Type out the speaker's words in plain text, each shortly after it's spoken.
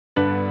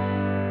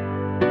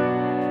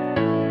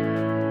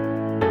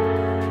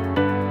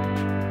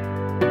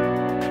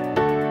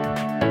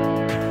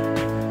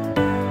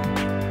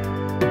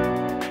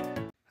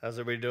How's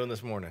everybody doing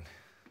this morning?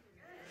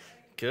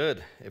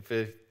 Good. If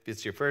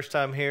it's your first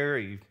time here, or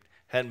you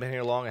hadn't been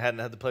here long, I hadn't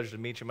had the pleasure to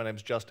meet you. My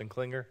name's Justin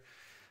Klinger.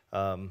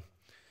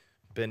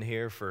 Been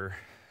here for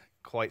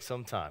quite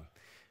some time.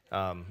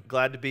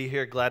 Glad to be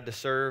here, glad to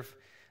serve.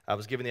 I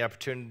was given the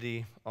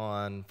opportunity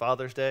on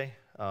Father's Day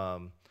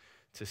to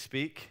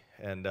speak,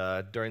 and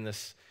during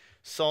this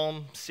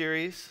Psalm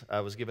series,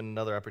 I was given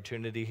another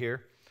opportunity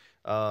here.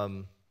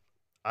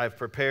 I've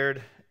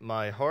prepared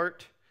my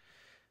heart,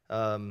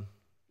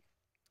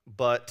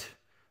 but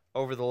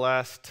over the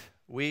last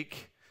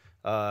week,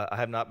 I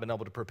have not been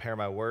able to prepare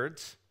my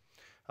words.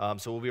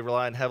 So we'll be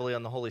relying heavily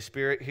on the Holy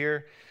Spirit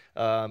here.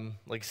 Like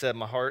I said,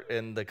 my heart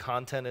and the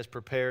content is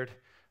prepared.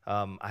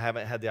 I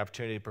haven't had the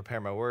opportunity to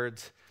prepare my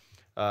words.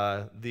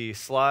 The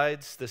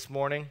slides this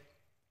morning,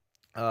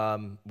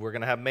 we're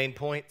going to have main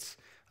points.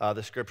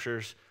 The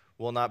scriptures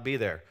will not be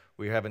there.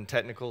 We're having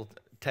technical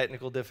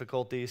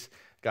difficulties.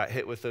 Got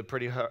hit with a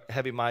pretty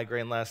heavy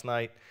migraine last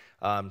night.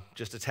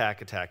 Just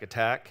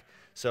attack.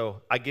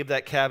 So I give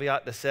that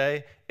caveat to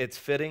say it's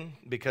fitting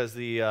because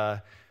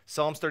the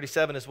Psalms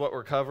 37 is what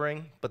we're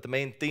covering, but the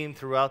main theme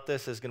throughout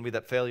this is going to be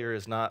that failure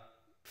is not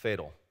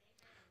fatal.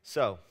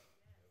 So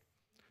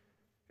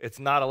it's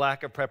not a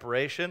lack of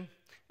preparation.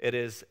 It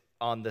is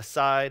on the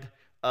side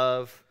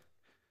of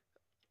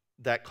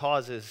that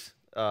causes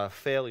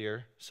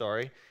failure,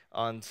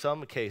 on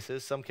some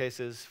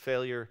cases,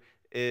 failure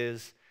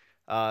is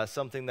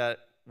something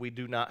that we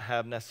do not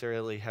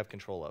necessarily have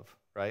control of,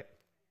 right?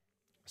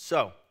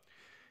 So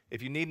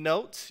if you need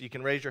notes, you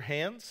can raise your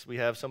hands. We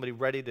have somebody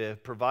ready to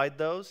provide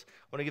those.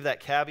 I want to give that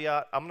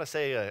caveat. I'm going to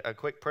say a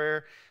quick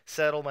prayer,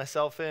 settle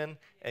myself in,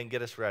 and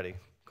get us ready.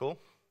 Cool?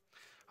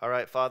 All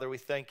right, Father, we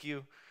thank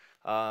you.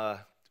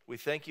 We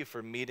thank you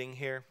for meeting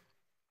here.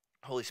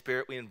 Holy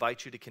Spirit, we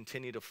invite you to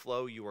continue to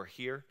flow. You are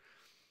here.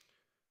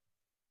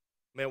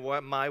 May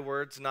my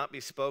words not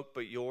be spoke,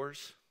 but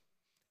yours.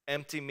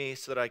 Empty me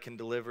so that I can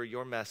deliver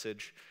your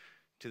message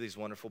to these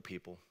wonderful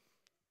people.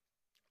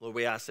 Lord,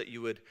 we ask that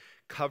you would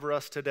cover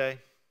us today,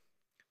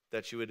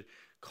 that you would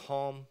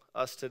calm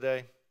us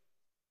today,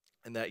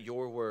 and that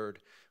your word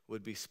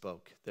would be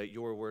spoke, that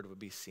your word would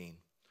be seen.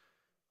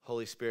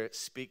 Holy Spirit,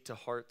 speak to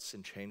hearts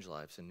and change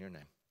lives in your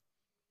name.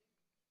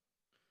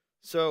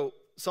 So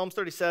Psalms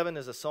 37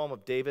 is a psalm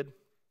of David.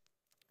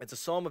 It's a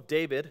psalm of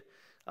David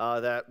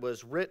that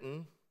was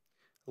written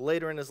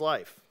later in his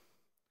life.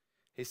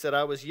 He said,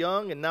 I was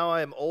young and now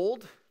I am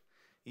old,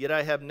 yet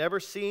I have never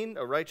seen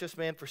a righteous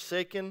man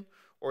forsaken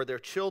or their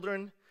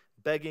children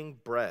begging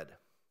bread.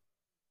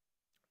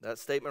 That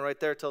statement right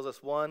there tells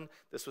us, one,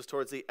 this was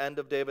towards the end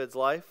of David's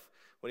life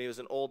when he was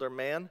an older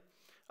man.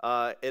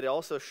 It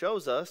also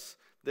shows us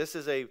this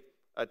is a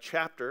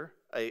chapter,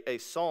 a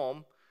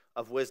psalm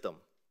of wisdom.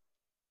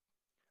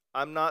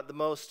 I'm not the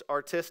most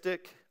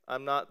artistic.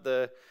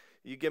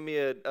 You give me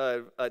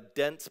a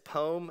dense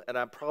poem and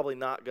I'm probably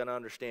not going to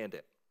understand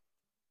it.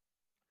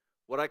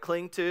 What I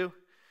cling to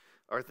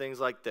are things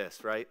like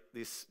this, right?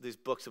 These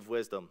books of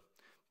wisdom,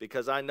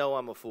 because I know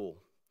I'm a fool.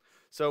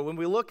 So when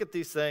we look at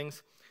these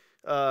things,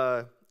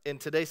 in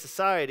today's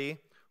society,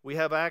 we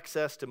have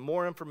access to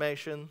more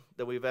information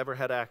than we've ever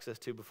had access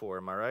to before.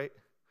 Am I right?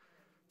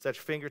 It's at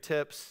your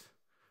fingertips.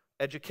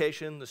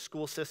 Education, the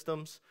school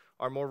systems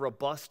are more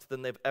robust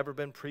than they've ever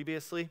been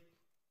previously.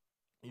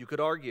 You could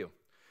argue,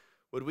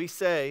 would we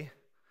say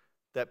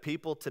that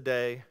people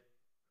today,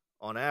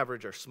 on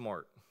average, are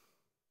smart?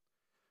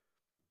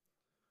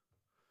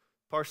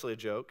 Partially a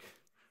joke,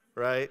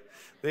 right?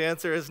 The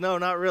answer is no,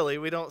 not really.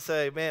 We don't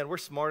say, man, we're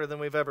smarter than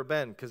we've ever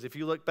been. Because if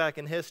you look back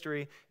in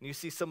history and you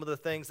see some of the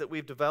things that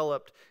we've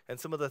developed and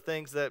some of the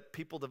things that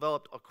people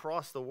developed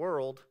across the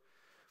world,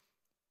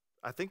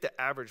 I think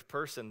the average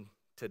person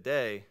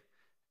today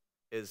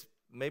is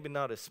maybe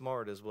not as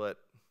smart as what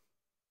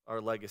our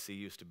legacy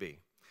used to be.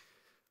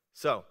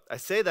 So I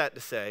say that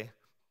to say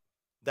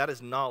that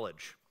is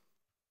knowledge.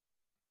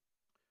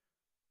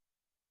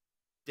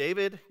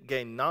 David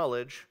gained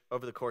knowledge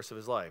over the course of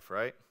his life,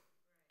 right?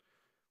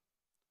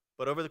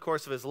 But over the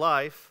course of his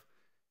life,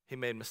 he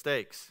made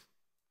mistakes.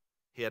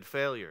 He had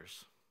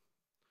failures.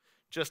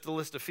 Just to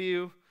list a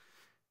few,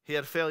 he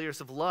had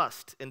failures of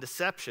lust and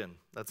deception.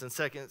 That's in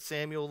 2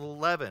 Samuel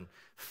 11.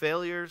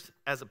 Failures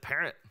as a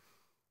parent.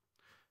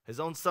 His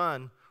own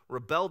son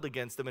rebelled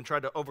against him and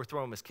tried to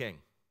overthrow him as king.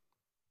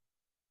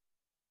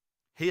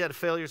 He had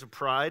failures of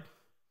pride.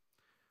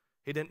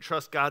 He didn't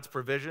trust God's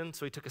provision,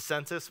 so he took a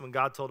census when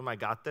God told him, I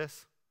got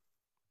this.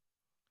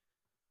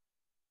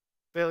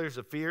 Failures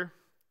of fear,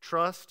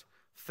 trust,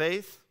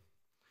 faith.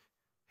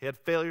 He had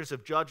failures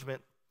of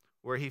judgment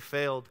where he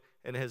failed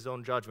in his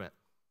own judgment.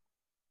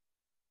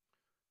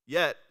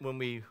 Yet, when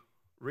we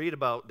read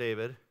about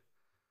David, it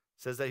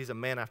says that he's a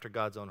man after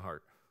God's own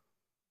heart.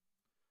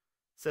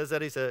 It says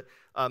that he's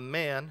a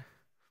man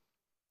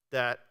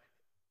that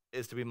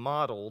is to be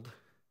modeled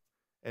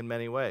in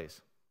many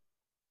ways.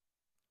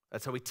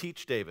 That's how we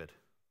teach David.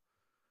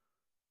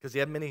 Because he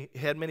had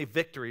many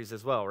victories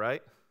as well,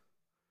 right?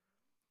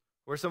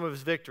 What are some of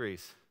his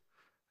victories?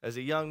 As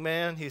a young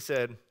man, he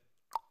said,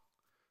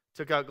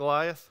 took out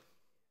Goliath.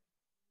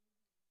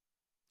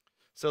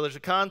 So there's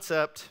a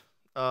concept,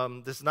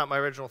 this is not my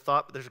original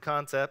thought, but there's a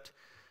concept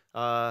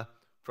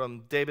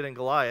from David and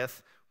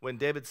Goliath when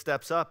David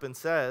steps up and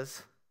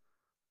says,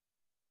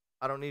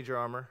 I don't need your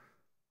armor.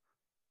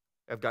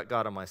 I've got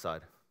God on my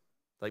side.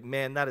 Like,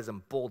 man, that is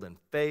emboldened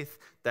faith,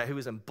 that he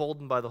was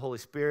emboldened by the Holy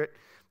Spirit,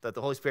 that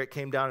the Holy Spirit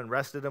came down and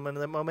rested him in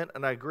that moment,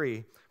 and I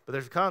agree. But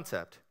there's a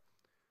concept.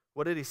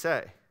 What did he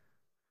say?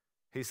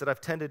 He said,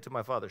 I've tended to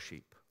my father's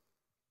sheep.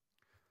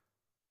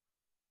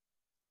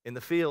 In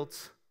the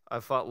fields,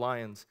 I've fought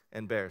lions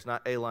and bears.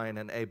 Not a lion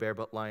and a bear,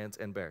 but lions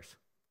and bears.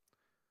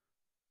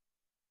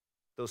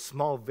 Those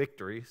small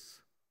victories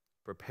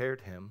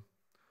prepared him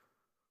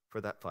for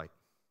that fight.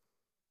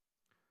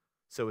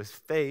 So his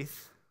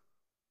faith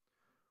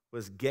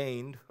was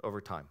gained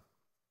over time.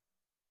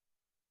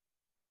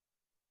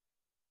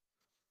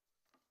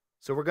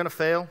 So we're going to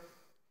fail.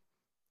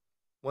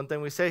 One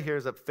thing we say here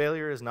is that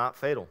failure is not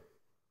fatal.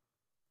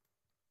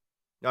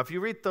 Now, if you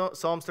read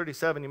Psalms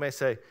 37, you may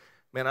say,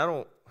 man, I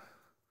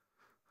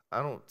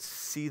don't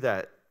see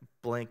that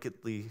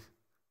blanketly,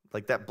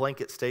 like that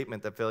blanket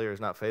statement that failure is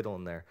not fatal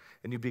in there.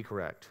 And you'd be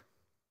correct.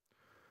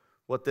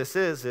 What this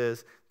is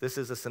this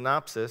is a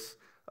synopsis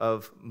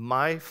of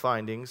my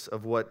findings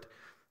of what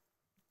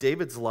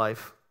David's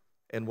life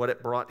and what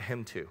it brought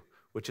him to,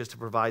 which is to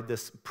provide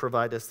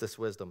us this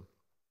wisdom.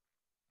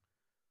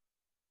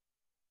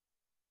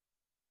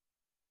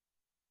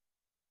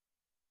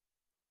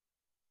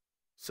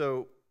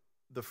 So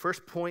the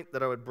first point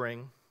that I would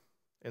bring,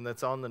 and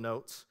that's on the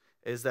notes,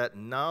 is that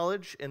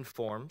knowledge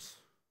informs,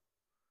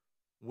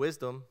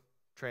 wisdom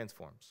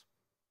transforms.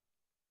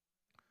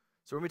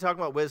 So we're going to be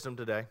talking about wisdom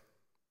today.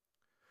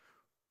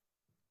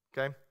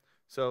 Okay?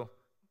 So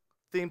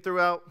theme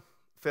throughout,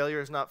 failure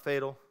is not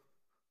fatal.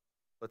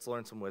 Let's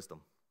learn some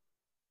wisdom.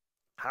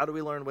 How do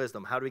we learn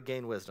wisdom? How do we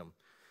gain wisdom?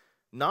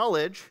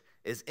 Knowledge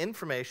is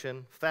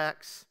information,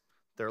 facts.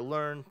 They're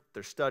learned,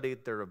 they're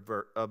studied, they're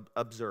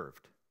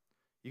observed.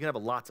 You can have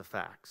lots of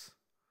facts,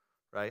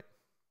 right?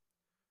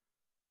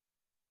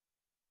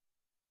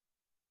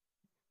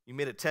 You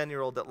meet a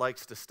 10-year-old that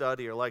likes to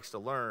study or likes to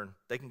learn,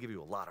 they can give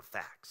you a lot of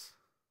facts,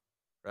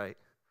 right?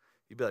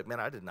 You'd be like, man,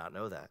 I did not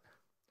know that.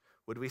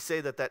 Would we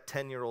say that that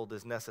 10-year-old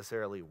is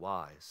necessarily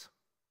wise?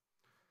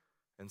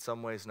 In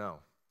some ways, no.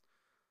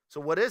 So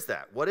what is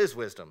that? What is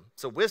wisdom?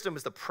 So wisdom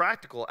is the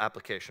practical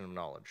application of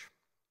knowledge.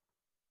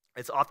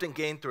 It's often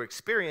gained through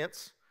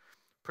experience,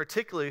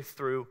 particularly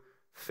through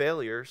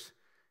failures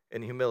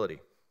and humility.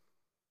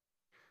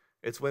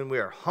 It's when we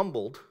are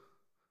humbled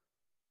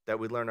that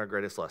we learn our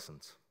greatest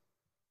lessons.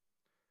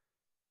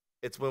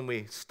 It's when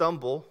we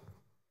stumble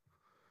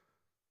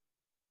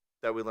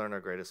that we learn our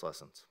greatest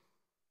lessons.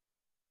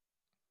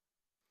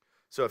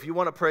 So if you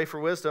want to pray for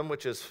wisdom,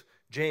 which is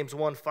James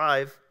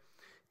 1:5,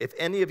 if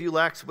any of you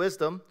lacks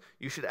wisdom,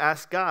 you should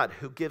ask God,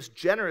 who gives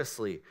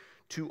generously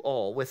to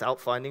all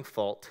without finding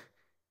fault,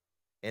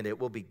 and it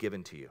will be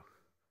given to you.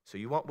 So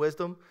you want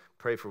wisdom?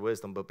 Pray for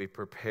wisdom, but be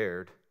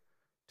prepared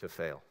to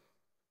fail.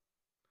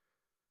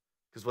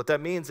 Because what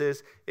that means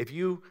is if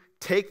you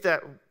take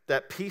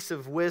that piece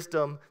of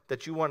wisdom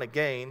that you want to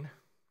gain,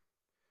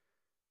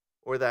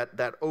 or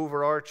that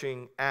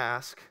overarching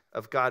ask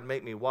of God,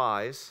 make me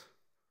wise,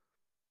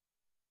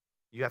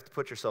 you have to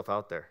put yourself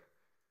out there.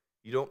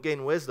 You don't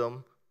gain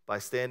wisdom by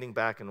standing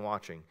back and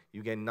watching.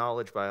 You gain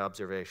knowledge by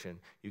observation.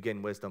 You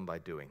gain wisdom by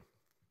doing.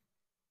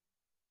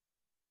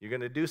 You're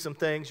going to do some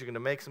things. You're going to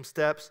make some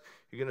steps.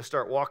 You're going to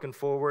start walking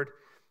forward.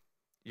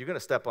 You're going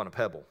to step on a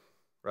pebble,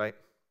 right?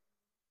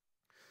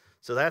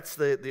 So that's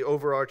the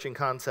overarching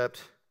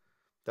concept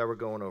that we're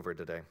going over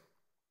today.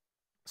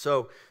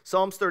 So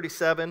Psalms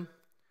 37,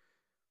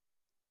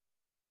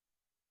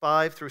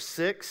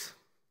 5-6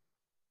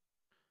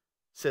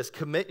 says,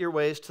 commit your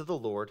ways to the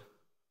Lord,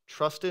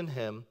 trust in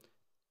him,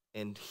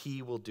 and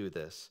he will do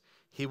this.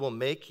 He will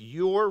make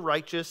your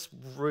righteous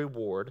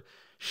reward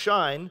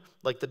shine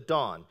like the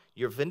dawn,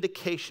 your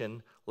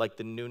vindication like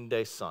the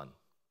noonday sun.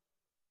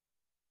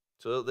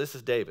 So this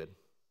is David.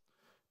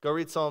 Go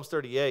read Psalms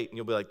 38, and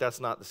you'll be like, that's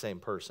not the same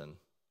person.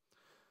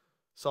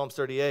 Psalms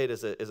 38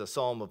 is a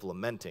psalm of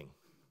lamenting.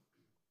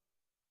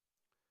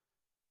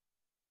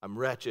 I'm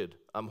wretched.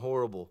 I'm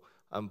horrible.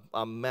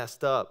 I'm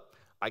messed up.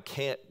 I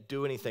can't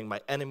do anything. My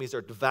enemies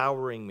are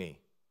devouring me.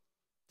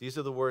 These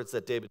are the words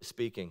that David is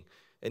speaking.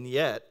 And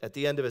yet, at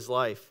the end of his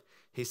life,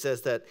 he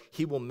says that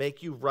he will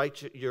make your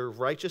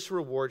righteous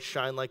reward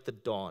shine like the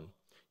dawn,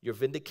 your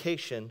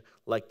vindication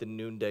like the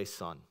noonday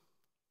sun.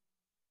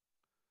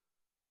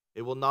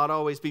 It will not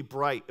always be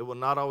bright. It will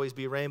not always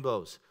be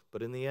rainbows.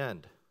 But in the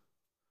end,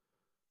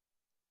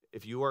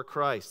 if you are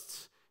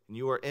Christ's and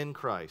you are in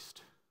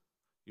Christ,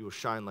 you will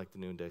shine like the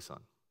noonday sun.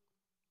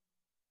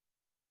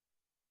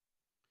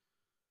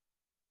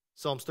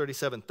 Psalms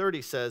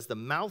 37:30 says, the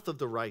mouth of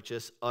the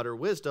righteous utter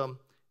wisdom,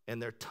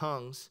 and their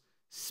tongues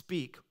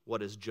speak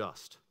what is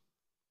just.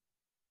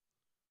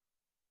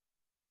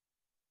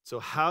 So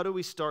how do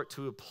we start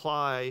to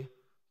apply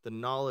the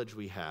knowledge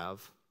we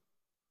have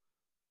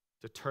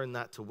to turn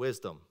that to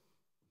wisdom?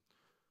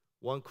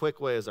 One quick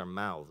way is our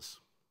mouths.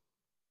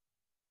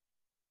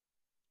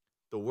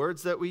 the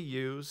words that we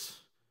use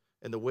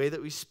and the way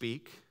that we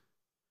speak,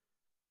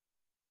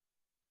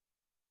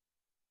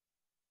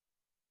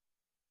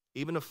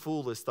 even a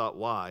fool is thought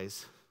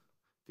wise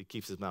if he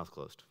keeps his mouth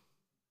closed.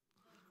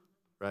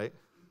 Right?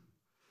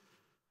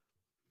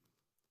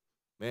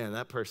 Man,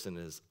 that person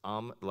is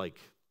like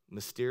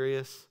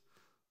mysterious.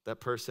 That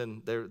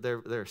person,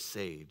 they're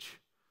sage.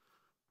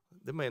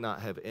 They may not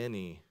have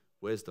any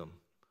wisdom,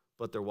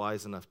 but they're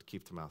wise enough to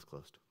keep their mouth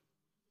closed.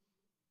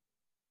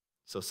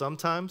 So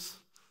sometimes,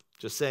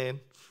 just saying,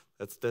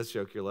 that's a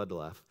joke, you're allowed to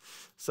laugh.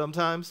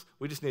 Sometimes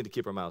we just need to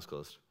keep our mouths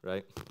closed,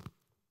 right?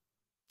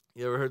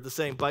 You ever heard the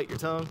saying, bite your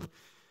tongue?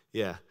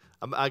 Yeah,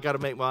 I got to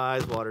make my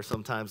eyes water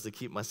sometimes to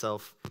keep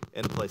myself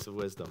in a place of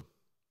wisdom.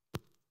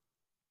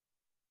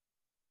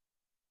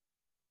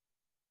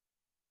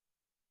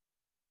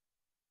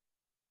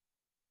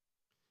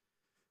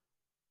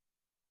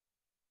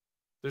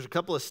 There's a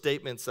couple of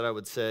statements that I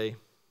would say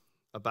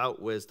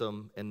about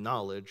wisdom and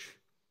knowledge,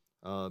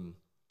 and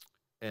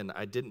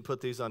I didn't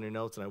put these on your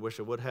notes, and I wish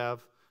I would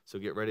have, so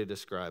get ready to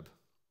describe.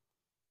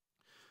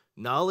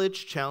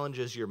 Knowledge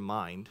challenges your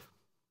mind.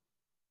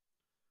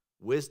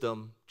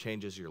 Wisdom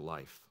changes your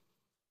life.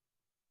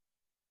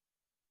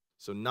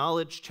 So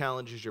knowledge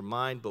challenges your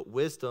mind, but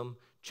wisdom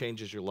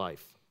changes your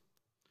life.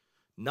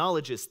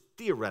 Knowledge is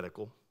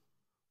theoretical,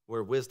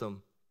 where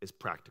wisdom is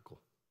practical.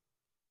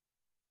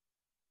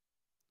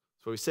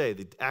 So we say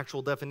the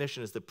actual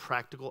definition is the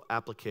practical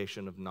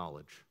application of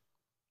knowledge.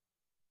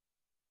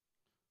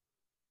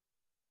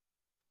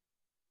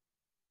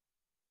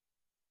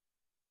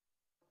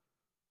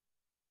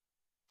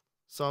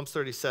 Psalms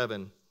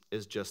 37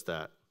 is just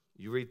that.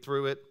 You read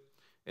through it,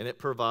 and it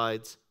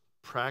provides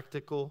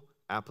practical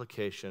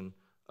application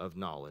of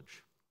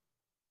knowledge.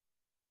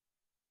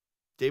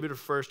 David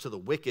refers to the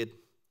wicked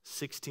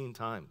 16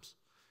 times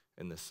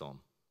in this psalm.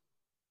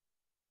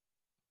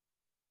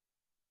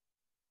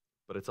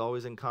 But it's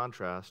always in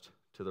contrast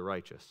to the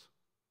righteous.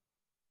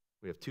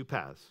 We have two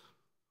paths.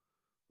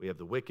 We have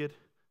the wicked,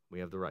 we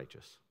have the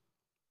righteous.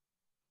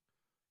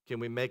 Can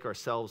we make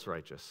ourselves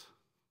righteous?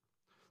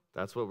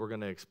 That's what we're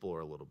going to explore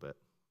a little bit.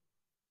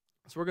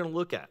 That's what we're going to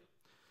look at.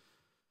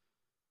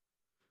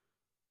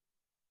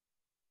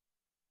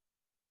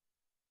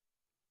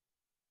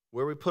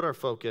 Where we put our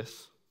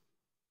focus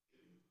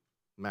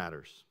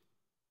matters.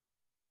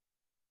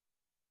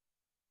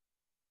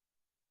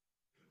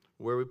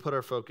 Where we put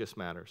our focus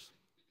matters.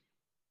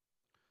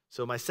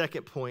 So my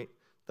second point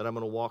that I'm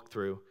going to walk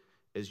through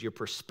is your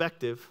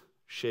perspective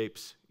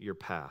shapes your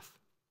path.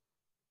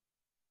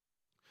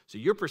 So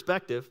your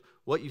perspective,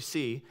 what you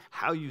see,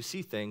 how you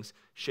see things,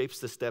 shapes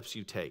the steps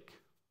you take.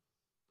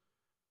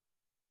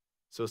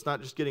 So it's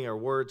not just getting our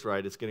words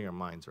right, it's getting our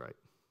minds right.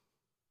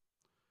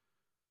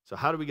 So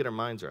how do we get our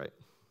minds right?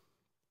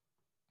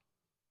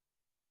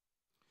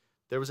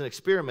 There was an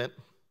experiment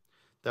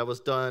that was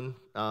done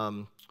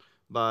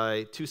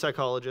by two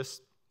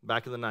psychologists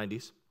back in the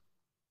 90s,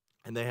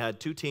 and they had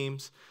two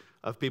teams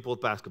of people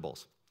with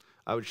basketballs.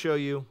 I would show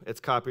you, it's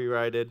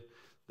copyrighted.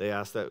 They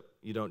asked that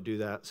you don't do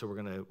that, so we're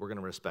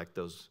gonna respect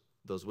those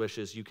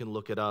wishes. You can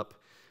look it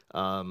up.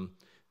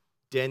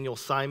 Daniel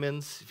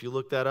Simons, if you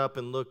look that up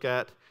and look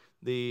at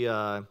the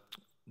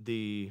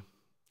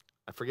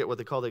I forget what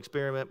they call the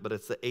experiment, but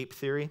it's the ape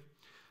theory.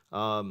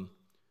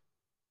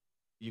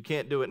 You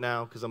can't do it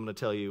now because I'm going to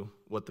tell you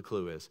what the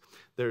clue is.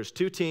 There's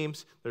two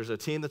teams. There's a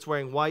team that's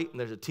wearing white and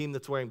there's a team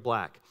that's wearing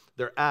black.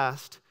 They're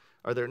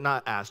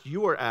not asked.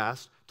 You are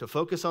asked to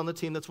focus on the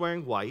team that's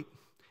wearing white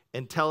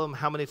and tell them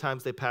how many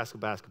times they pass a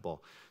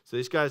basketball. So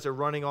these guys are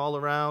running all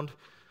around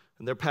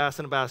and they're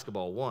passing a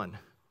basketball. 1,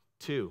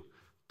 2,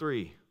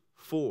 3,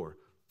 4,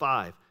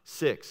 5,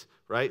 6,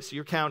 right? So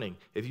you're counting.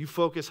 If you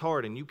focus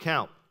hard and you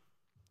count,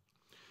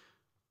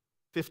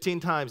 15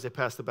 times they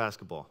pass the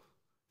basketball.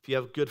 If you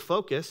have good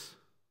focus,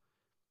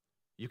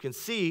 you can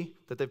see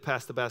that they've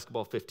passed the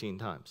basketball 15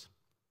 times.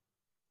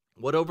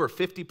 What over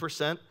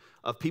 50%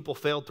 of people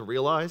failed to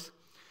realize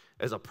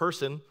is a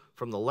person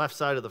from the left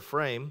side of the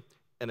frame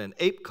in an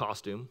ape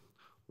costume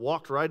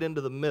walked right into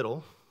the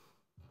middle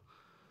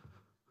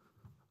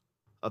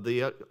of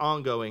the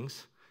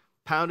ongoings,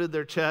 pounded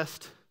their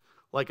chest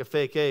like a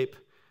fake ape,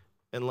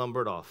 and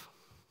lumbered off.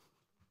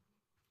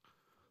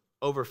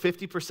 Over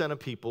 50% of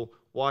people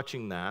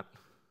watching that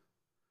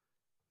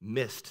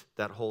missed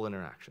that whole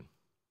interaction.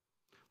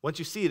 Once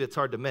you see it, it's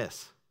hard to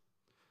miss.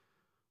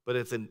 But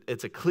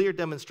it's a clear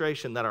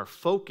demonstration that our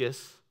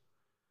focus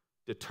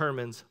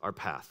determines our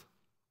path.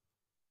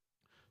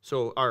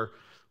 So our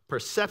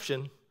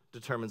perception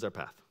determines our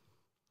path.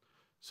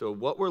 So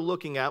what we're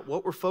looking at,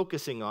 what we're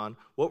focusing on,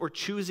 what we're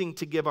choosing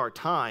to give our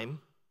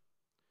time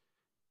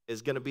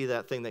is going to be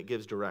that thing that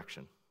gives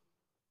direction.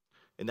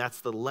 And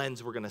that's the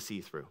lens we're going to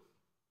see through.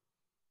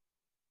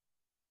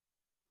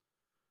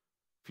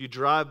 If you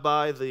drive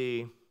by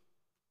the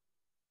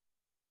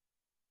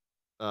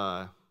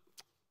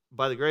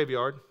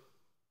graveyard,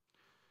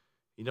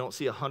 you don't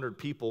see 100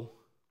 people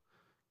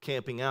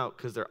camping out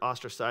because they're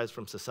ostracized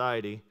from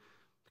society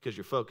because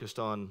you're focused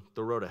on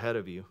the road ahead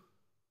of you.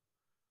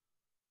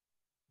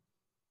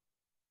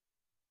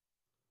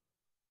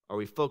 Are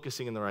we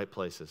focusing in the right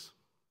places?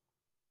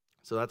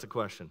 So that's a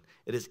question.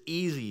 It is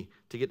easy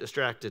to get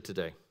distracted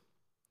today.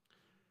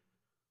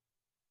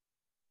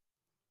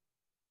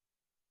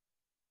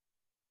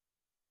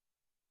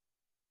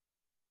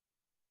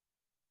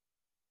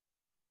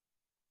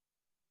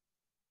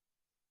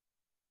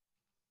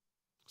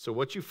 So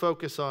what you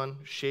focus on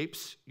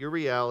shapes your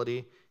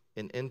reality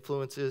and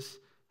influences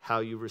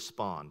how you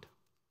respond.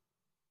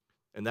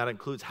 And that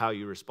includes how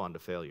you respond to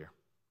failure.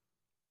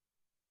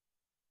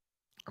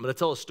 I'm going to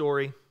tell a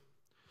story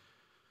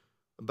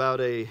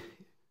about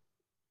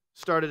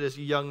started as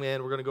a young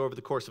man. We're going to go over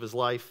the course of his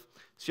life.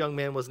 This young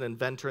man was an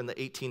inventor in the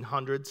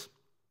 1800s.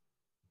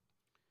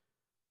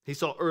 He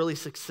saw early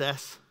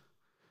success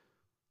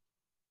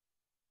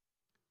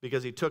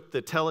because he took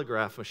the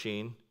telegraph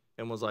machine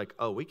and was like,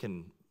 oh, we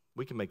can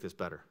make this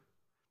better.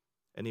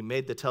 And he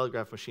made the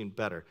telegraph machine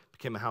better,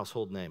 became a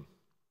household name.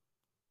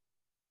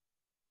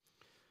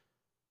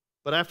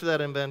 But after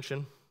that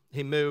invention,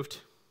 he moved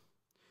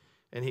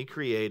and he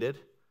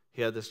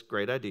had this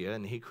great idea,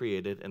 and he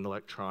created an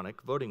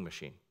electronic voting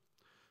machine.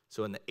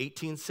 So in the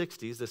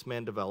 1860s, this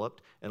man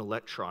developed an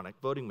electronic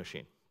voting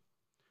machine.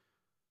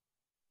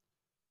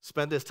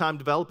 Spent his time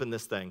developing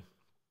this thing.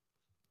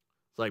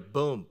 It's like,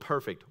 boom,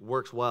 perfect,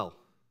 works well,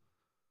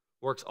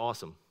 works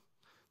awesome.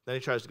 Then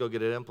he tries to go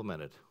get it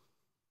implemented.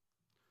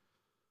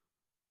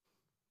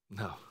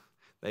 No,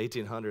 the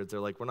 1800s,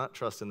 they're like, we're not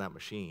trusting that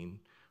machine.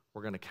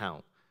 We're going to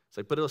count. It's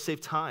like, but it'll save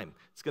time.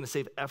 It's going to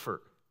save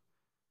effort.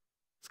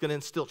 It's going to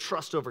instill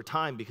trust over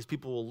time because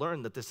people will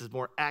learn that this is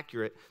more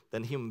accurate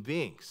than human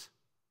beings.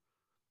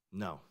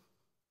 No.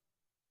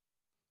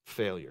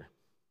 Failure.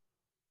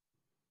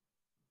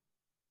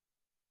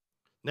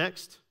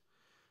 Next,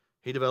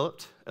 he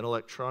developed an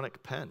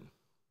electronic pen.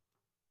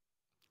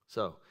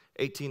 So,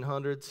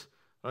 1800s,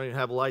 I don't even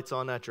have lights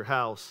on at your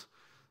house.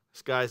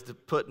 This guy's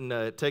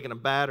taking a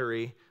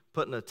battery,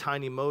 putting a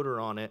tiny motor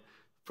on it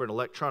for an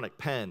electronic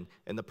pen.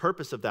 And the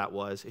purpose of that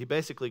was he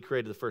basically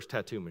created the first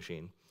tattoo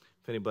machine.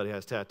 If anybody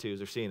has tattoos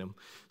or seen them.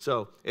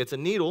 So it's a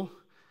needle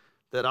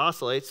that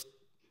oscillates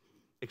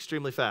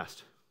extremely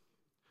fast.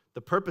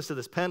 The purpose of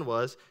this pen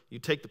was you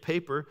take the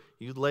paper,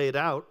 you lay it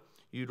out,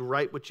 you'd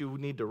write what you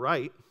need to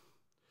write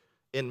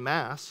in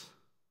mass,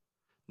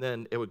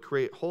 then it would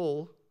create a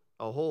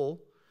hole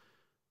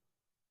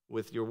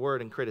with your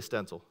word and create a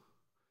stencil.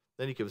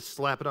 Then you could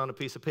slap it on a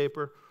piece of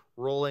paper,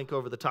 roll ink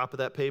over the top of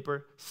that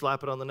paper,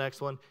 slap it on the next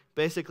one.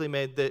 Basically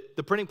made the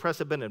printing press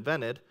had been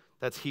invented.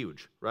 That's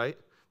huge, right?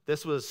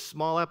 This was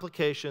small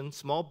application,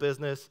 small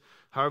business,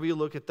 however you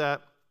look at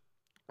that.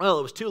 Well,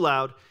 it was too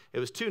loud, it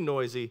was too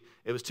noisy,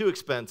 it was too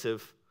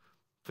expensive.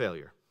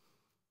 Failure.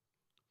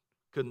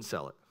 Couldn't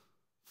sell it.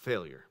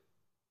 Failure.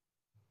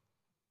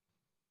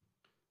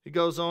 He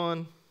goes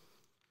on,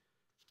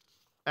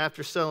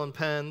 after selling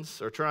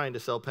pens, or trying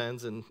to sell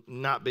pens and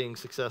not being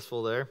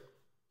successful there,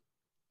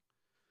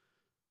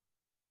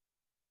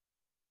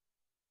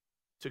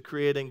 to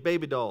creating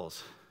baby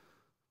dolls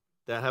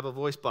that have a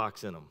voice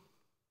box in them.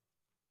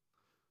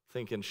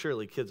 Thinking,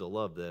 surely kids will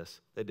love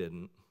this. They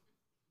didn't.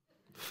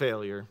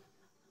 Failure.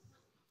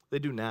 They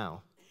do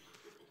now,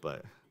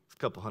 but it's a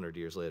couple hundred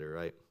years later,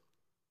 right?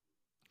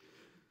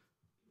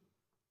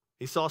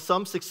 He saw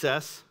some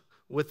success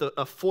with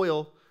a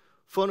foil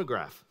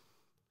phonograph.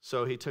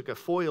 So he took a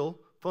foil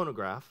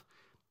phonograph.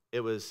 It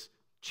was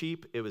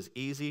cheap, it was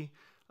easy,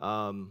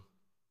 but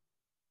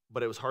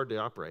it was hard to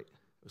operate.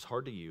 It was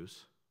hard to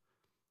use.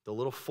 The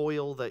little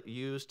foil that you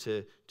used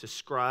to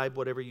scribe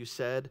whatever you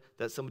said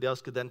that somebody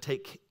else could then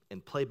take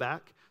and play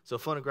back. So a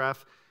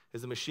phonograph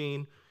is a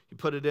machine. You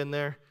put it in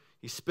there,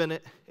 you spin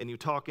it, and you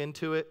talk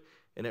into it,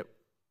 and it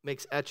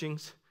makes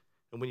etchings.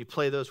 And when you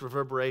play those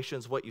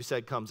reverberations, what you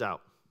said comes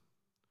out.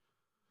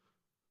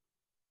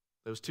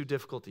 It was too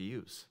difficult to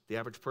use. The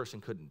average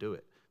person couldn't do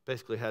it.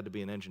 Basically had to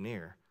be an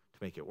engineer to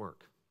make it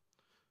work.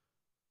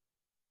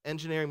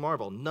 Engineering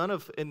marvel.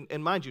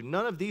 And mind you,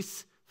 none of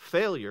these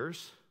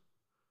failures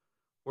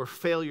were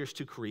failures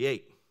to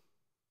create.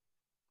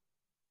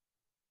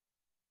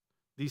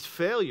 These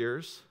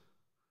failures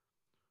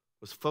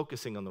was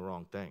focusing on the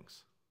wrong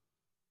things.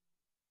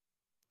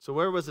 So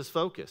where was his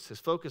focus? His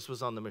focus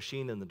was on the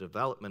machine and the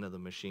development of the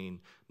machine,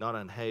 not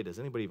on, hey, does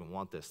anybody even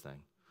want this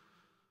thing?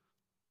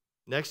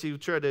 Next, he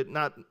tried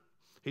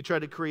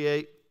to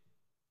create,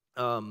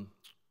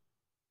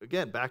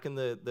 again, back in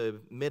the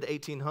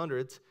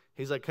mid-1800s,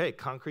 he's like, hey,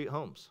 concrete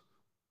homes.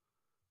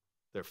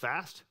 They're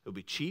fast, it'll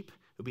be cheap,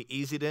 it'll be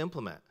easy to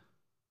implement.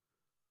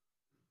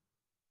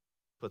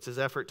 Puts his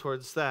effort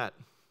towards that.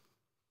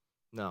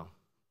 No.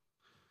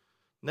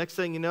 Next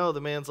thing you know,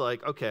 the man's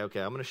like, okay, I'm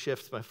going to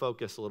shift my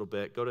focus a little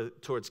bit,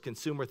 towards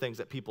consumer things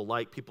that people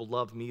like. People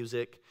love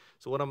music.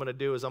 So what I'm going to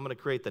do is I'm going to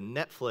create the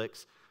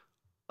Netflix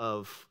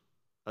of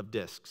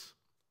discs.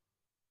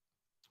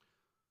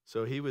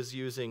 So he was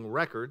using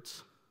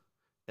records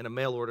in a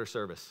mail order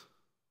service.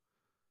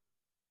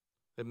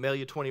 They'd mail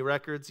you 20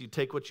 records, you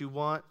take what you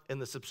want in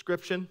the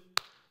subscription,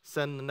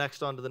 send the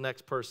next on to the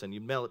next person.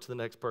 You mail it to the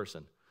next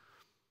person.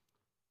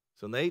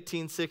 So in the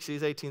 1860s,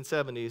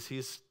 1870s,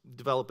 he's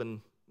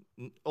developing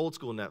old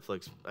school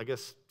Netflix. I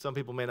guess some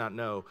people may not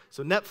know.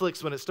 So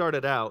Netflix, when it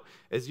started out,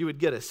 is you would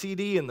get a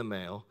CD in the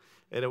mail,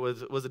 and it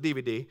was a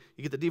DVD.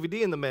 You get the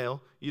DVD in the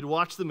mail, you'd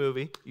watch the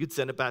movie, you'd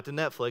send it back to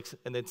Netflix,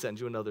 and they'd send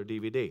you another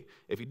DVD.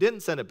 If you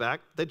didn't send it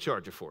back, they'd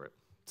charge you for it.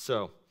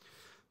 So,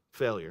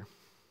 failure.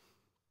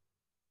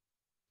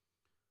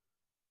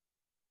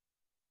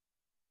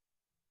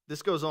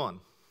 This goes on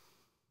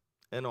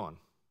and on.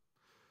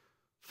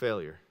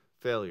 Failure,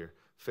 failure,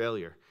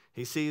 failure.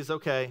 He sees,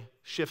 okay,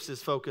 shifts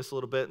his focus a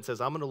little bit and says,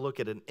 I'm going to look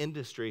at an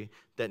industry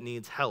that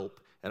needs help,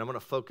 and I'm going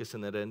to focus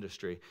in that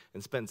industry,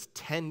 and spends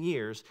 10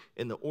 years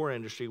in the ore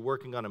industry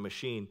working on a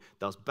machine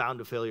that was bound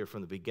to failure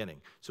from the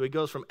beginning. So he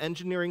goes from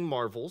engineering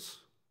marvels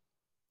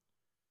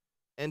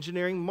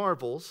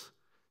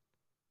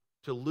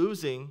to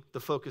losing the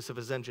focus of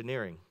his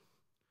engineering.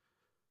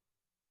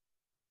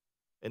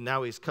 And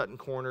now he's cutting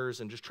corners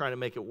and just trying to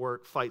make it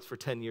work, fights for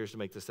 10 years to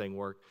make this thing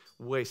work,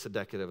 wastes a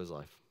decade of his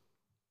life.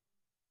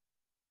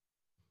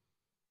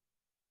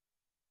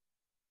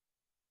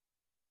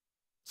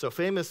 So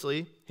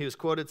famously, he was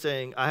quoted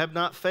saying, I have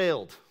not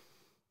failed.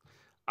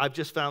 I've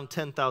just found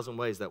 10,000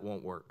 ways that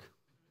won't work.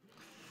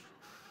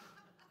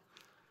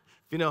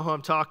 If you know who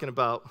I'm talking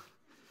about,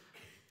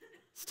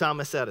 it's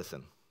Thomas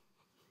Edison.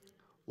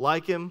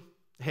 Like him,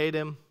 hate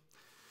him,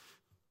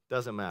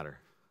 doesn't matter.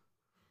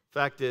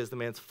 Fact is, the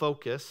man's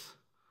focus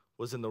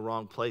was in the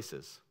wrong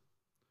places.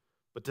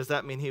 But does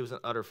that mean he was an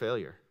utter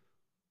failure?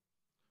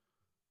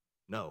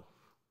 No.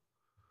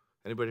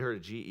 Anybody heard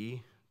of GE,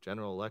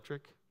 General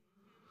Electric?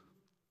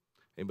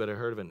 Anybody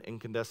heard of an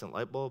incandescent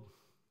light bulb?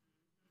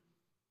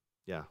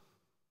 Yeah.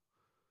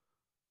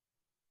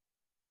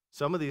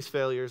 Some of these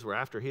failures were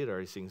after he had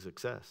already seen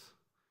success.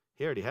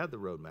 He already had the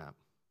roadmap.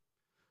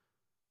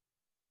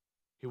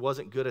 He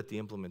wasn't good at the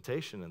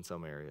implementation in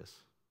some areas.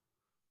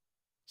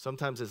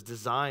 Sometimes his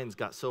designs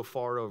got so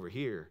far over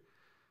here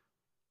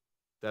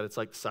that it's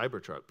like the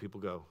Cybertruck. People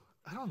go,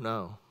 I don't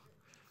know,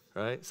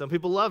 right? Some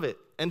people love it,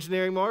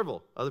 engineering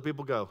marvel. Other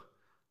people go,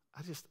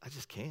 I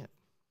just can't.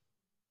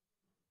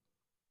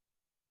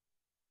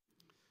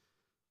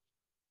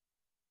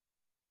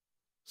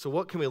 So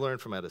what can we learn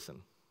from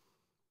Edison?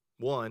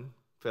 One,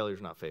 failure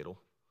is not fatal.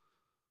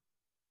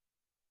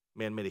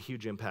 Man made a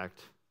huge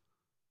impact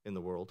in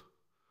the world.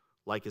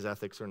 Like his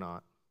ethics or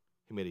not,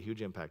 he made a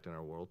huge impact in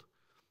our world,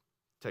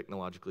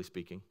 technologically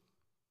speaking.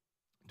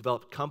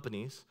 Developed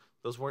companies.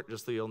 Those weren't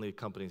just the only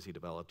companies he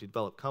developed. He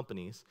developed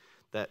companies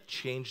that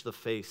changed the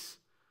face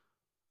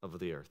of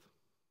the earth.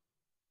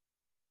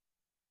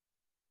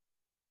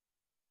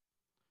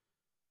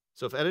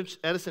 So if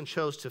Edison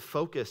chose to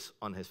focus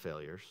on his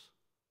failures,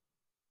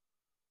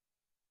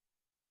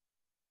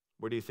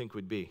 where do you think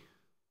we'd be?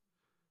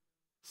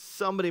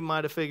 Somebody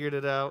might have figured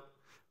it out.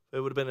 It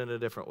would have been in a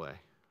different way,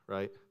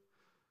 right?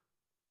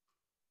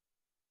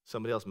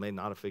 Somebody else may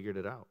not have figured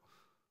it out.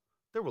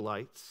 There were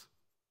lights.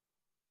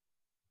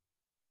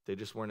 They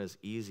just weren't as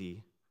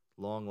easy,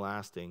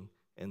 long-lasting,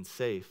 and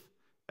safe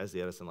as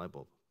the Edison light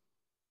bulb.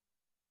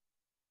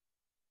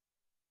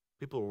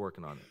 People were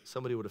working on it.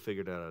 Somebody would have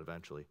figured it out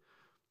eventually.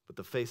 But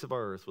the face of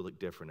our earth would look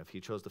different if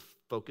he chose to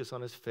focus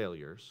on his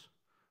failures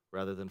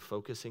rather than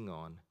focusing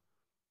on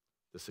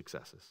the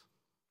successes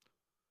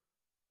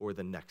or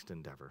the next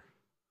endeavor.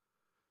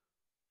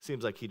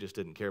 Seems like he just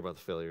didn't care about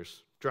the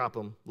failures. Drop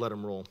them, let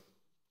them roll.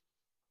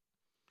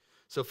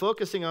 So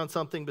focusing on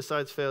something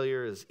besides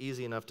failure is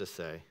easy enough to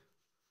say.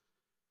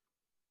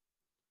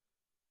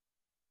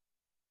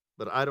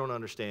 But I don't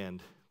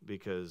understand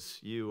because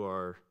you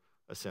are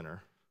a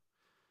sinner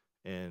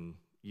and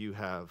you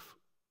have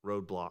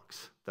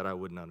roadblocks that I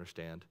wouldn't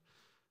understand.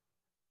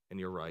 And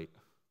you're right.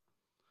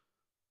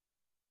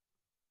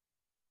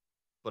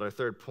 But our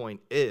third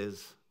point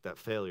is that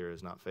failure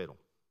is not fatal.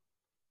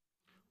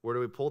 Where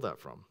do we pull that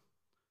from?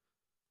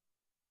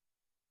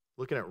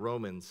 Looking at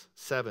Romans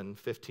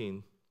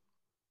 7:15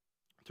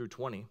 through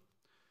 20,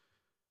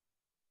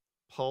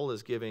 Paul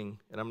is giving,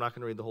 and I'm not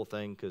going to read the whole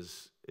thing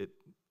because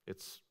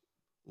it's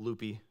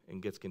loopy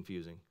and gets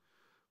confusing.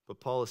 But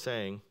Paul is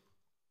saying,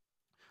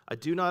 I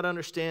do not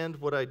understand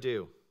what I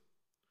do.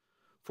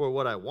 For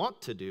what I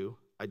want to do,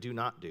 I do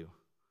not do.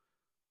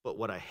 But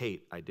what I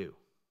hate, I do.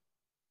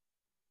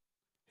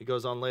 He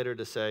goes on later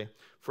to say,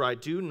 for I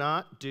do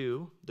not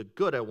do the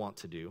good I want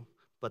to do,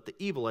 but the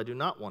evil I do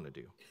not want to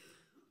do.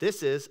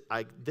 This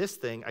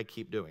thing I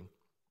keep doing.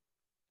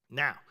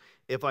 Now,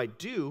 if I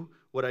do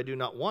what I do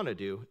not want to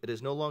do, it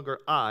is no longer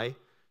I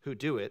who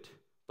do it,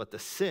 but the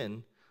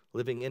sin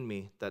living in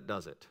me that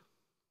does it.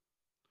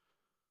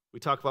 We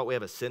talk about we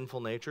have a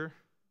sinful nature.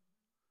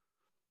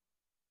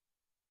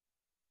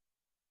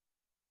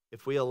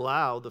 If we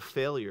allow the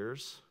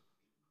failures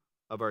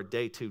of our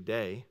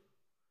day-to-day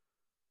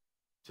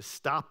to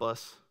stop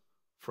us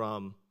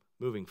from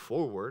moving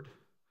forward,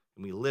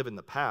 and we live in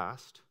the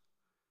past,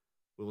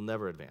 we will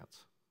never advance.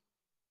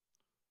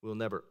 We will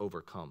never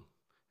overcome.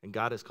 And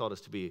God has called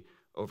us to be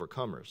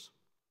overcomers.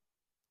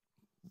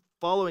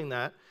 Following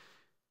that,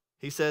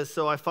 he says,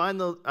 so I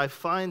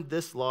find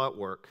this law at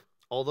work.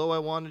 Although I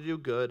want to do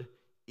good,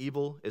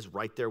 evil is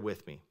right there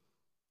with me.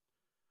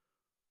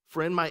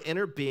 For in my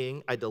inner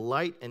being, I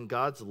delight in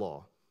God's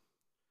law.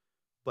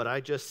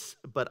 I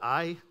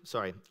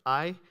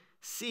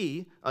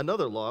see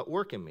another law at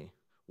work in me,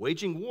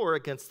 waging war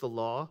against the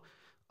law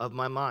of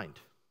my mind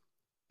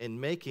and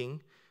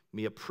making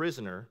me a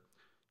prisoner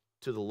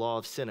to the law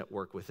of sin at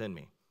work within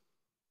me.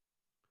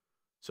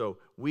 So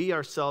we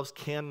ourselves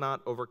cannot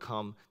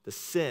overcome the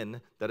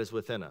sin that is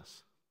within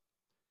us.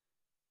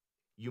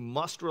 You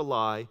must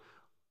rely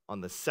on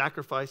the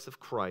sacrifice of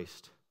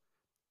Christ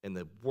and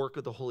the work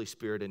of the Holy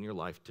Spirit in your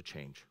life to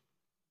change.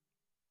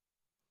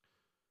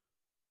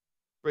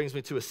 Brings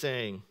me to a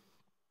saying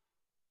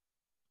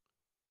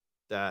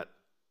that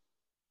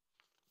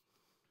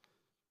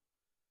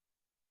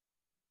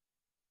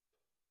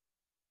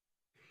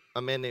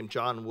a man named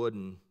John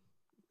Wooden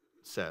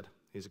said.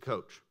 He's a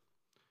coach.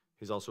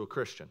 He's also a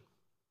Christian.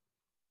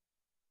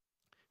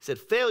 He said,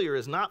 failure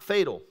is not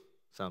fatal.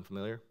 Sound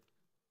familiar?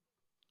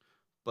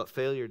 But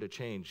failure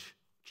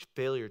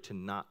to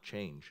not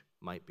change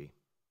might be.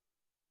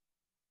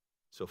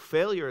 So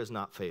failure is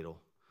not fatal,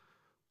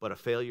 but a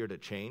failure to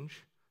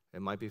change,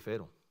 it might be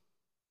fatal.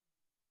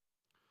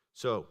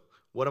 So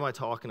what am I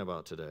talking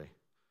about today?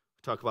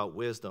 We talk about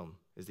wisdom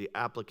is the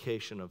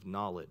application of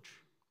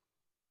knowledge.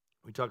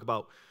 We talk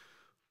about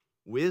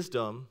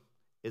wisdom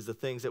is the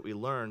things that we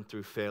learn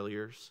through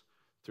failures.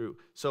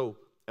 So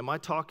am I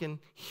talking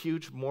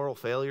huge moral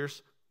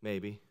failures?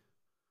 Maybe,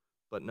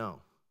 but no. I'm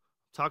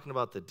talking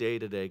about the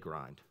day-to-day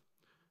grind,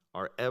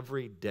 our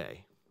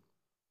everyday.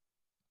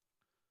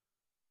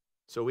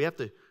 So we have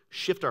to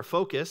shift our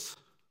focus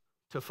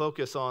to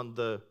focus on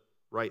the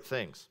right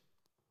things.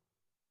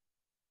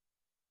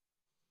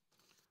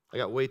 I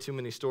got way too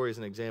many stories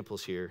and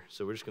examples here,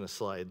 so we're just going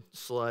to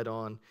slide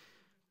on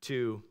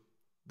to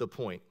the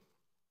point.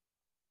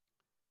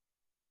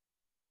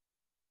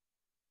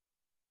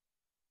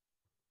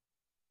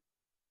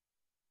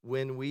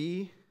 When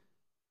we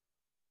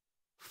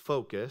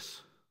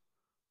focus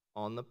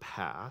on the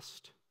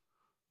past,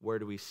 where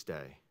do we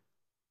stay?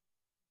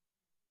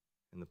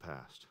 In the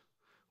past.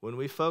 When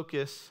we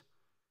focus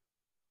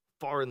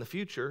far in the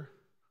future,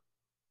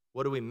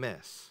 what do we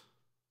miss?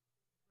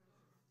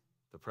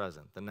 The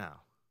present, the now.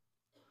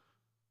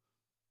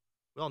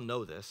 We all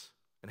know this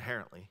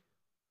inherently.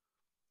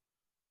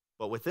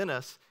 But within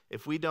us,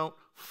 if we don't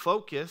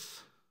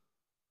focus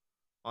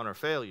on our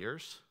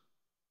failures,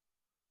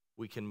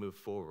 we can move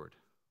forward.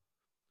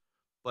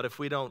 But if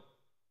we don't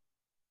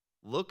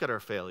look at our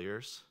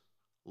failures,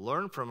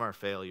 learn from our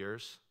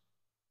failures,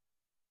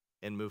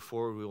 and move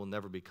forward, we will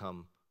never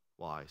become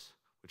wise,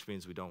 which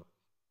means we don't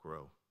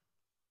grow.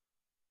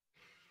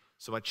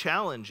 So my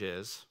challenge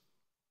is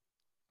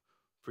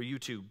for you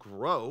to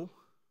grow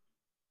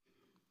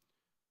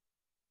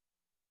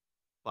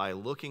by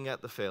looking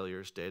at the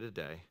failures day to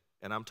day,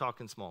 and I'm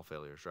talking small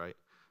failures, right?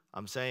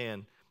 I'm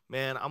saying,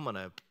 man,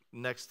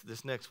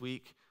 this next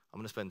week, I'm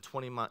going to spend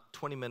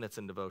 20 minutes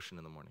in devotion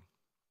in the morning.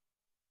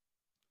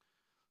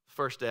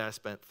 First day, I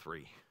spent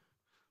 3.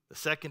 The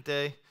second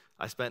day,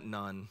 I spent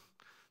none.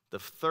 The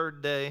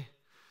third day,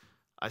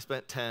 I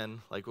spent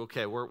 10. Like,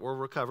 okay, we're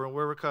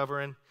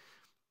recovering.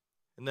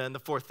 And then the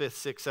 4th,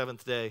 5th, 6th,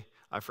 7th day,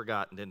 I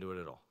forgot and didn't do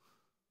it at all.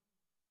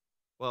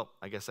 Well,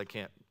 I guess I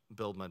can't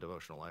build my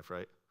devotional life,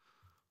 right?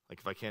 Like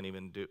if I can't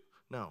even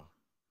no,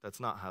 that's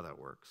not how that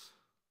works.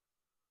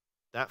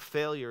 That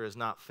failure is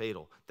not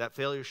fatal. That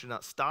failure should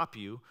not stop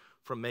you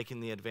from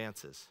making the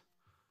advances.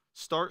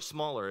 Start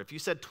smaller. If you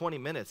said 20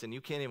 minutes and you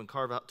can't even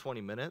carve out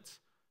 20 minutes,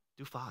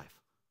 do 5.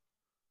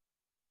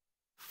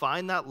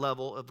 Find that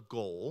level of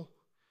goal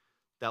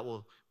that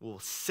will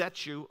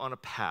set you on a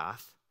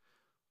path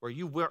where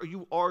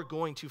you are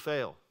going to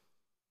fail.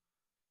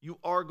 You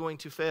are going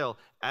to fail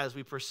as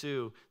we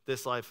pursue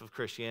this life of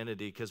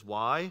Christianity. Because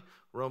why?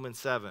 Romans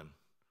 7,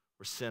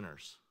 we're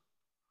sinners.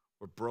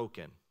 We're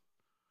broken.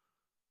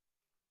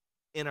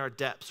 In our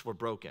depths, we're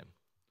broken.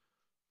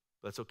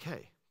 But that's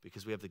okay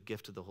because we have the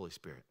gift of the Holy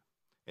Spirit.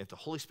 And if the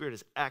Holy Spirit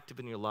is active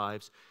in your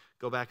lives,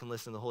 go back and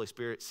listen to the Holy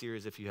Spirit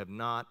series if you have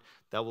not.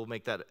 That will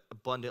make that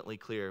abundantly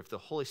clear. If the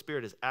Holy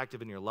Spirit is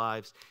active in your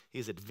lives, He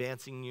is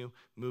advancing you,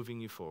 moving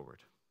you forward.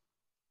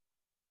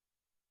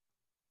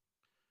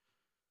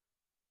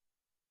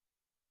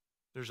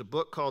 There's a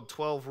book called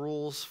 12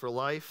 Rules for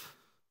Life.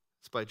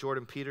 It's by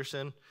Jordan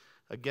Peterson.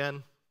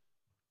 Again,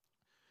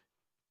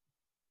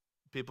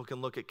 people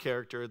can look at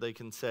character. They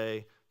can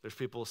say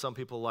some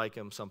people like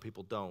him, some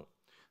people don't.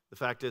 The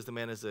fact is the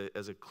man is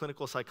a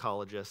clinical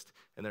psychologist,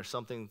 and there's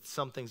some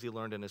things he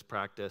learned in his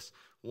practice.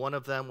 One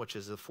of them, which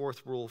is the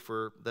 4th rule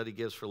that he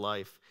gives for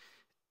life,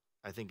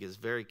 I think is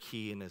very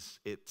key, and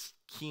it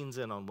keens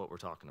in on what we're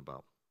talking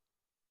about.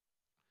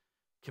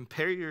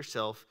 Compare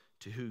yourself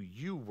to who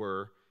you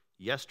were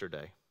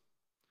yesterday,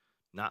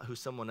 not who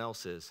someone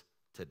else is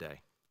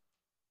today.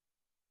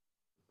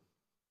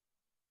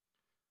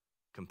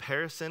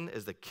 Comparison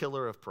is the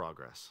killer of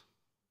progress.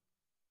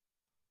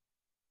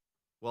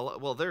 Well,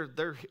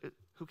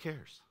 who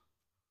cares?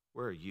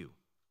 Where are you?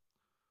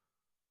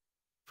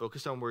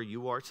 Focus on where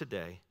you are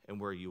today and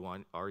where you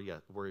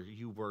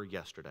were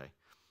yesterday.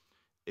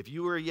 If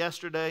you were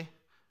yesterday,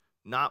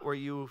 not where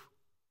you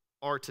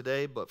are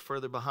today, but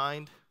further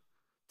behind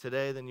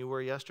today than you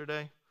were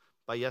yesterday.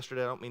 By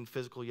yesterday, I don't mean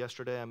physical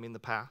yesterday, I mean the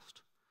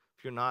past.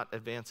 If you're not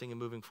advancing and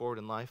moving forward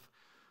in life,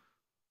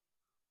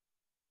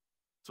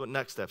 that's what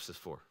Next Steps is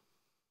for,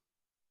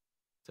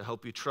 to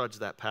help you trudge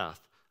that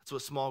path. That's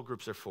what small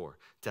groups are for,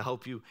 to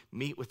help you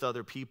meet with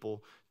other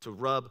people, to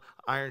rub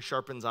iron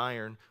sharpens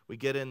iron. We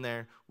get in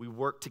there, we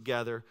work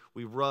together,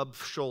 we rub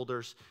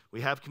shoulders,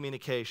 we have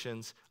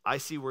communications. I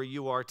see where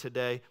you are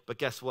today, but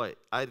guess what?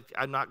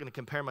 I'm not going to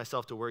compare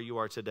myself to where you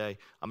are today.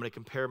 I'm going to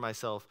compare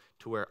myself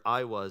to where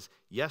I was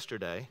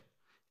yesterday,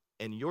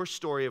 and your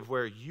story of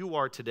where you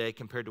are today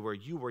compared to where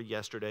you were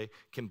yesterday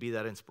can be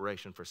that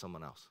inspiration for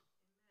someone else.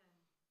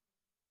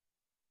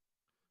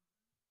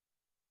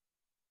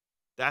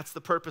 That's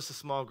the purpose of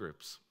small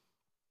groups.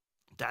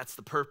 That's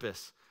the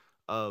purpose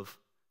of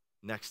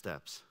Next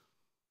Steps.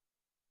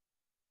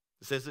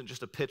 This isn't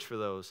just a pitch for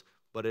those,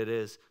 but it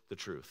is the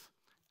truth.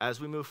 As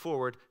we move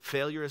forward,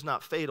 failure is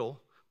not fatal,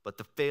 but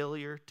the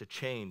failure to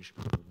change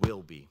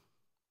will be.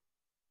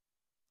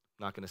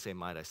 I'm not going to say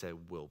might, I say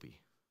will be.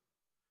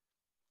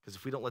 Because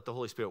if we don't let the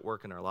Holy Spirit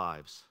work in our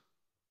lives,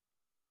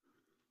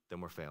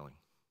 then we're failing.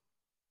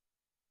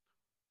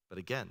 But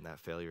again, that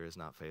failure is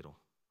not fatal.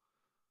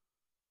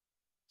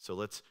 So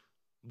let's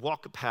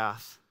walk a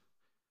path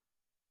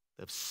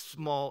of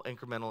small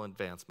incremental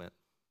advancement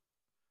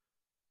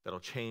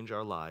that'll change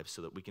our lives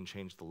so that we can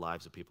change the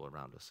lives of people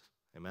around us.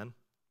 Amen?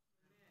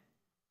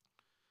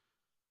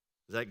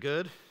 Is that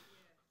good?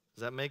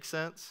 Does that make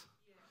sense?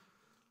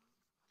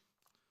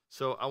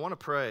 So I want to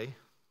pray.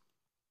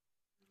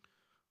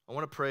 I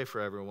want to pray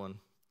for everyone.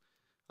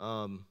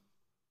 And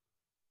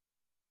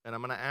I'm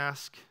going to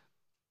ask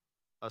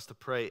us to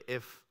pray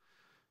if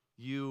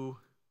you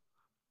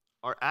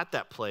are at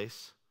that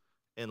place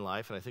in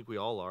life, and I think we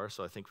all are,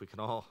 so I think we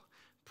can all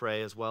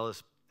pray as well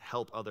as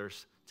help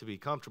others to be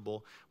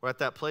comfortable. We're at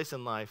that place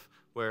in life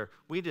where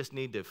we just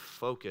need to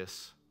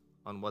focus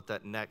on what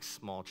that next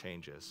small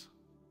change is,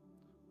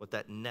 what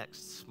that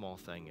next small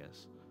thing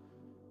is.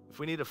 If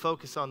we need to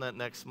focus on that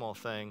next small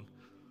thing,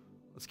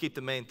 let's keep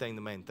the main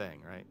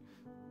thing, right?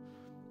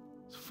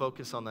 So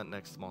focus on that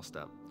next small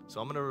step.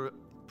 So I'm going to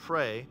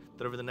pray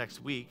that over the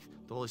next week,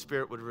 the Holy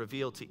Spirit would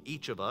reveal to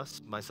each of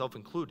us, myself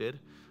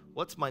included,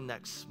 what's my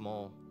next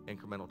small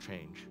incremental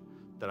change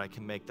that I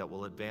can make that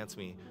will advance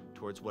me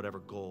towards whatever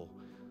goal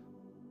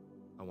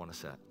I want to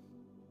set.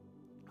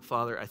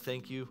 Father, I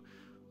thank you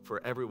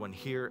for everyone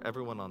here,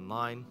 everyone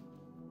online,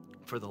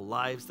 for the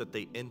lives that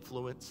they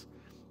influence,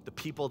 the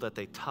people that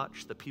they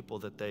touch, the people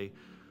that they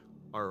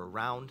are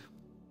around.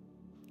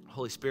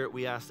 Holy Spirit,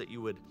 we ask that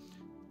you would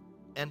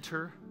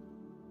enter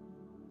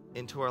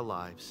into our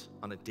lives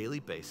on a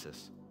daily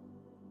basis.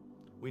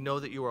 We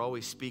know that you are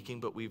always speaking,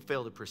 but we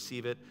fail to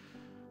perceive it.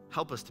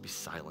 Help us to be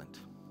silent.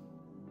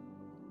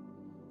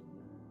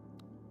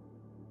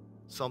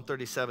 Psalm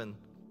 37,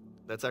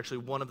 that's actually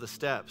one of the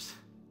steps,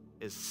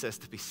 says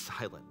to be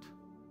silent.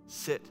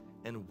 Sit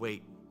and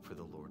wait for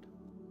the Lord.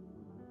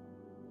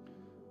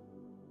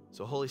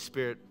 So Holy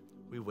Spirit,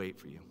 we wait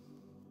for you.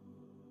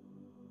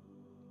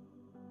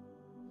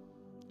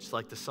 Just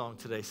like the song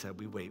today said,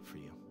 we wait for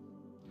you.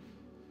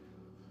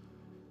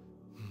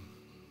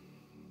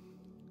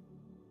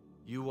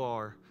 You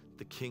are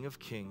the King of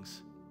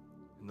Kings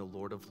and the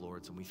Lord of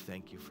Lords, and we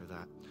thank you for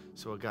that.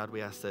 So, God,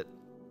 we ask that,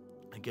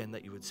 again,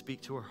 that you would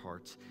speak to our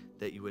hearts,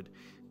 that you would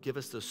give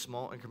us those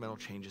small incremental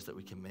changes that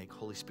we can make.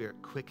 Holy Spirit,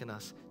 quicken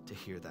us to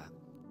hear that.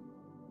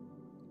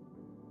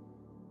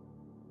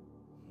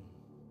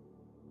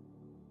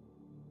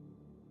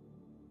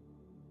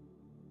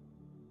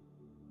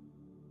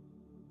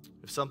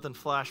 If something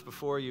flashed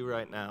before you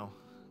right now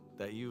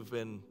that you've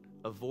been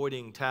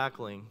avoiding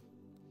tackling,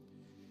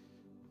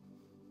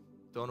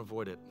 don't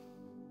avoid it.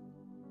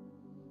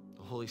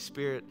 The Holy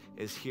Spirit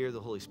is here. The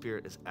Holy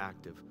Spirit is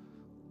active.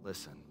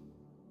 Listen.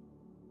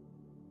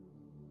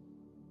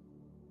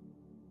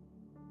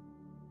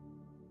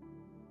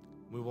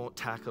 We won't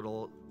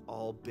tackle it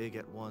all big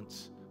at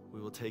once. We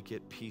will take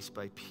it piece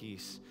by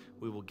piece.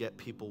 We will get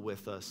people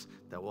with us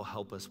that will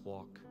help us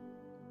walk.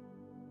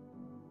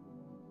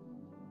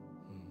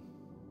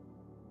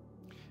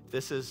 If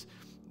this is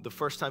the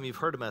first time you've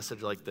heard a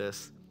message like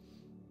this,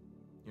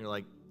 you're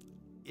like,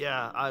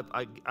 yeah,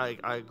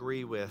 I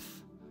agree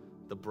with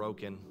the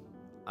broken.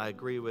 I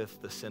agree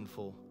with the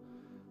sinful,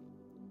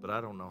 but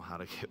I don't know how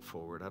to get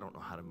forward. I don't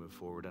know how to move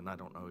forward, and I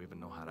don't even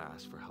know how to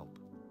ask for help.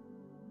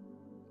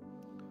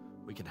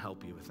 We can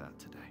help you with that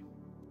today.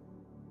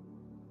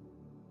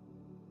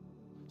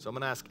 So I'm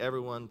going to ask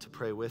everyone to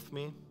pray with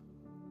me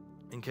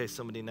in case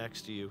somebody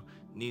next to you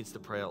needs to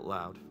pray out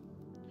loud.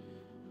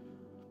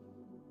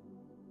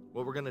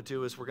 What we're going to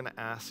do is we're going to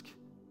ask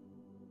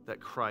that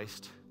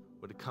Christ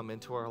would come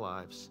into our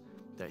lives,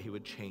 that he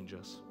would change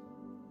us.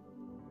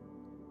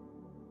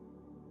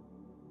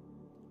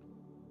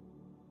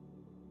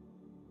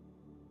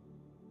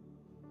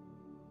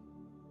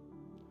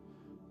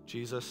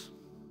 Jesus,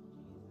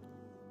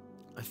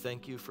 I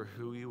thank you for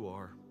who you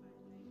are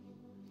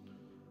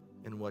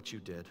and what you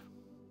did.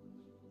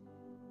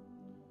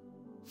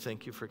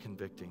 Thank you for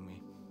convicting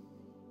me.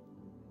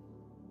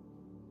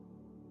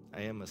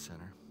 I am a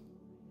sinner.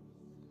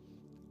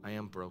 I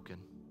am broken.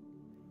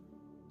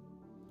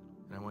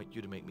 And I want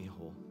you to make me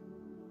whole.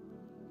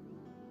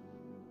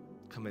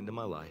 Come into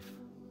my life.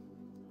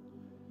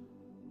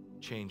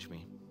 Change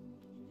me.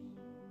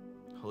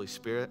 Holy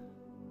Spirit,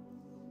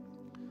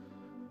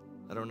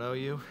 I don't know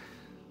you,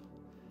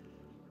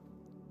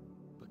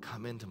 but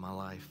come into my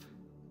life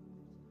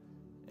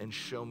and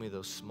show me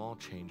those small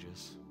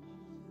changes.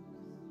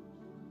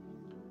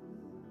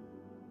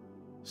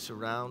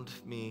 Surround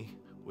me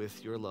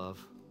with your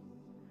love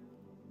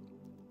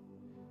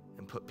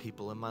and put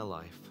people in my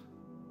life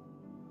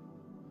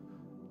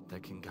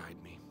that can guide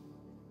me.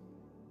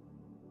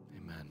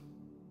 Amen.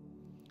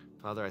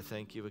 Father, I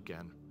thank you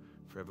again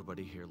for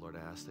everybody here. Lord,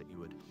 I ask that you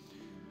would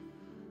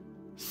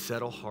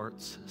settle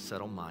hearts,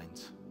 settle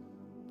minds.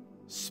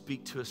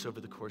 Speak to us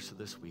over the course of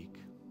this week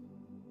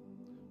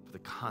for the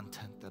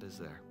content that is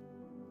there.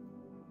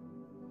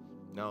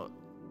 Now,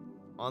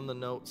 on the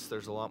notes,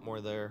 there's a lot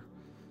more there.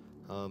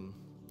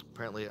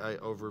 Apparently, I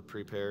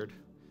over-prepared.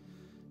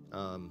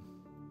 I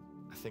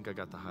think I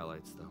got the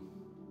highlights, though.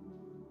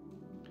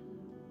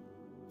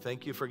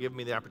 Thank you for giving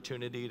me the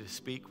opportunity to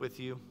speak with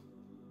you.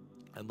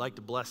 I'd like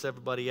to bless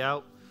everybody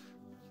out.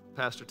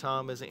 Pastor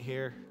Tom isn't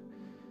here,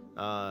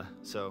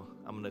 so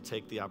I'm going to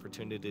take the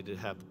opportunity to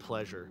have the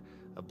pleasure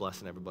of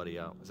blessing everybody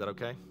out. Is that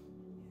okay?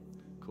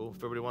 Cool. If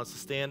everybody wants to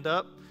stand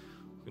up,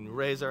 we can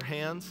raise our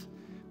hands.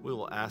 We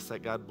will ask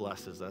that God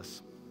blesses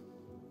us.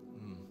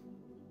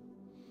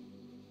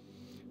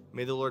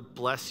 May the Lord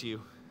bless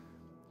you.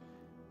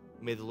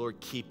 May the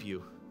Lord keep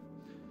you.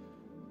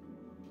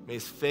 May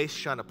his face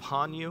shine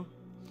upon you.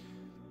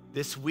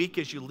 This week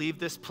as you leave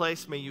this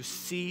place, may you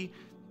see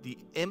the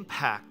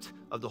impact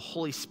of the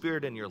Holy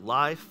Spirit in your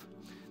life,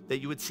 that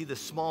you would see the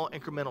small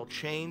incremental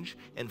change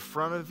in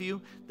front of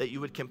you, that you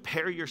would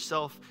compare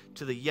yourself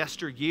to the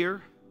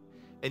yesteryear,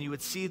 and you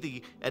would see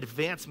the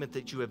advancement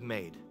that you have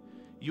made.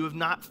 You have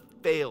not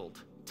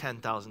failed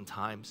 10,000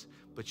 times,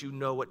 but you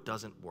know what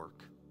doesn't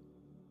work.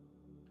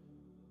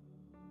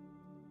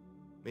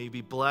 May you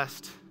be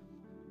blessed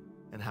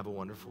and have a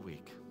wonderful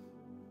week.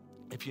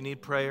 If you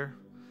need prayer,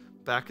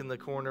 back in the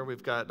corner,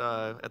 we've got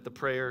at the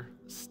prayer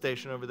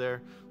station over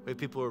there, we have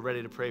people who are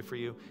ready to pray for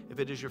you. If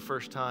it is your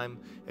first time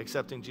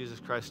accepting Jesus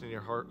Christ in your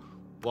heart,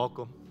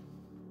 welcome.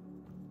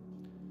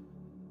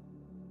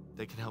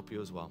 They can help you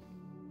as well.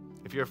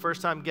 If you're a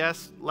first-time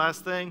guest,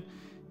 last thing,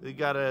 you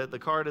got the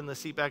card in the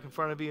seat back in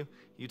front of you.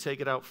 You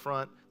take it out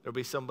front. There'll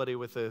be somebody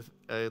with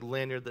a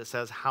lanyard that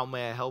says, "How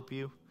may I help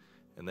you?"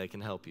 And they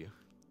can help you.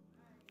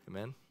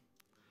 Amen.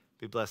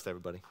 Be blessed,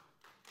 everybody.